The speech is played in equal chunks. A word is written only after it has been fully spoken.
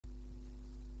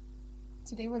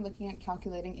Today we're looking at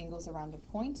calculating angles around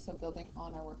a point, so building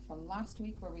on our work from last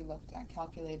week where we looked at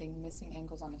calculating missing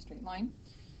angles on a straight line.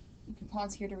 You can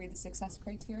pause here to read the success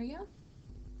criteria.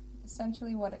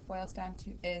 Essentially what it boils down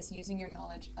to is using your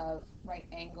knowledge of right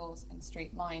angles and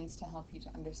straight lines to help you to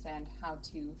understand how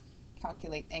to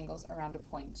calculate angles around a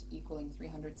point equaling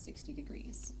 360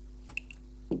 degrees.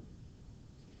 So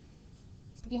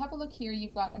if you have a look here,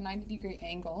 you've got a 90-degree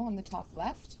angle on the top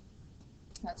left.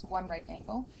 That's one right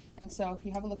angle. And so if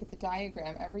you have a look at the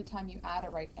diagram, every time you add a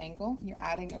right angle, you're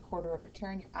adding a quarter of a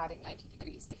turn, you're adding 90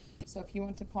 degrees. So if you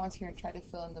want to pause here and try to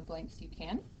fill in the blanks, you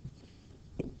can.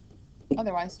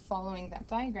 Otherwise, following that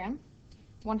diagram,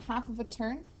 1/2 of a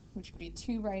turn, which would be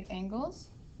 2 right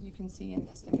angles, you can see in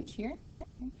this image here,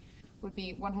 okay, would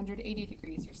be 180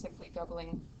 degrees. You're simply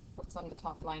doubling what's on the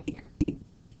top line here.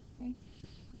 Okay.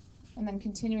 And then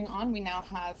continuing on, we now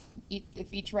have,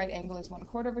 if each right angle is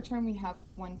 1/4 of a turn, we have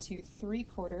 1, 2,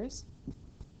 3/4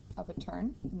 of a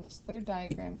turn in this third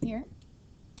diagram here,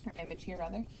 or image here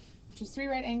rather, which is 3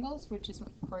 right angles, which is of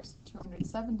course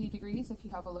 270 degrees. If you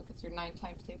have a look, it's your 9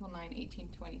 times table, 9, 18,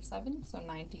 27, so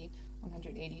 90,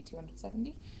 180,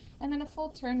 270. And then a full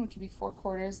turn, which would be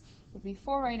 4/4, would be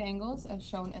 4 right angles, as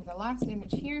shown in the last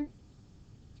image here,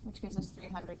 which gives us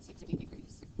 360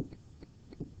 degrees.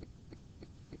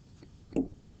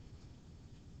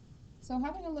 So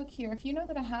having a look here, if you know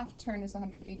that a half turn is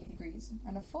 180 degrees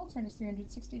and a full turn is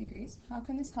 360 degrees, how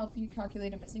can this help you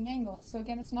calculate a missing angle? So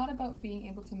again, it's not about being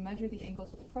able to measure the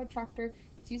angles with a protractor,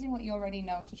 it's using what you already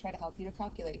know to try to help you to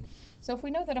calculate. So if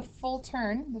we know that a full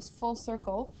turn, this full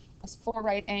circle, has 4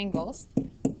 right angles,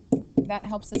 that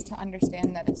helps us to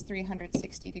understand that it's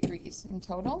 360 degrees in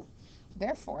total.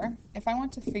 Therefore, if I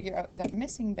want to figure out that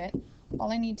missing bit,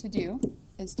 all I need to do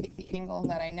is take the angle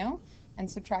that I know and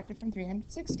subtract it from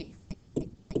 360.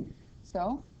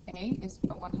 So A is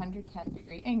a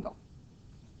 110-degree angle.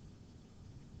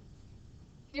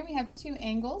 Here we have 2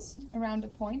 angles around a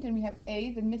point, and we have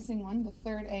A, the missing one, the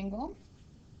third angle.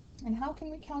 And how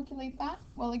can we calculate that?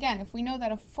 Well, again, if we know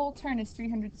that a full turn is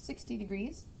 360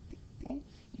 degrees, okay,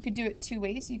 you could do it 2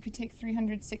 ways. You could take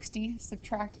 360,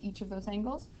 subtract each of those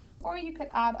angles, or you could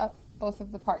add up both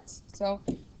of the parts. So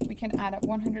we can add up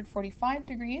 145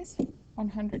 degrees,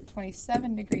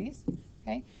 127 degrees,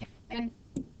 okay? And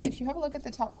if you have a look at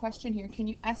the top question here, can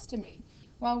you estimate?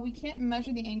 Well, we can't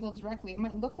measure the angle directly. It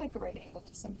might look like a right angle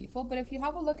to some people, but if you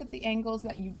have a look at the angles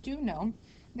that you do know,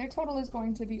 their total is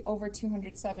going to be over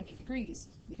 270 degrees,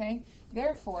 okay?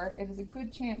 Therefore, it is a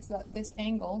good chance that this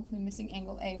angle, the missing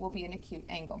angle A, will be an acute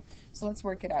angle. So let's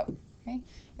work it out, okay?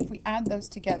 If we add those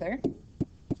together,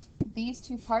 these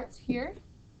 2 parts here,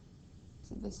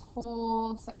 so this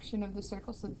whole section of the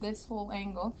circle, so this whole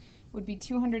angle, would be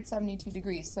 272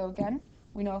 degrees. So again,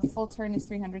 we know a full turn is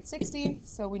 360,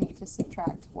 so we need to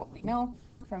subtract what we know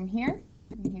from here.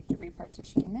 We need to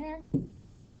repartition there.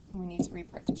 We need to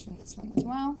repartition this one as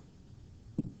well.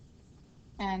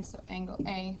 And so angle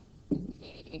A is an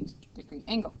 88-degree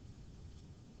angle.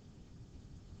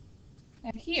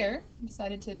 And here, I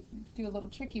decided to do a little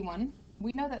tricky one.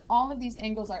 We know that all of these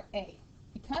angles are A.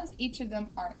 Because each of them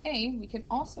are A, we can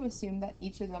also assume that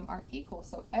each of them are equal.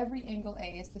 So every angle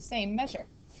A is the same measure.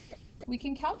 We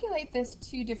can calculate this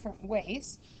 2 different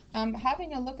ways.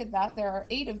 Having a look at that, there are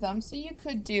 8 of them, so you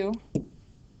could do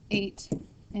 8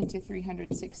 into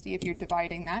 360 if you're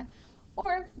dividing that.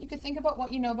 Or you could think about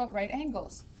what you know about right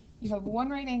angles. You have 1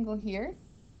 right angle here,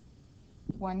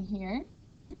 1 here,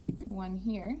 1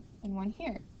 here, and 1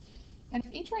 here. And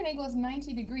if each right angle is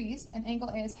 90 degrees and angle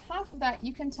A is half of that,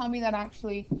 you can tell me that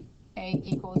actually A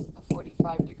equals a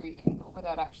 45-degree angle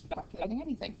without actually calculating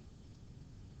anything.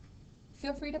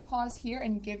 Feel free to pause here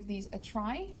and give these a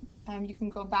try. You can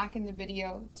go back in the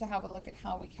video to have a look at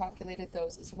how we calculated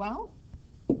those as well.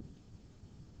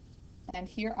 And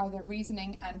here are the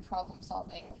reasoning and problem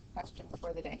solving questions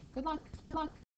for the day. Good luck. Good luck.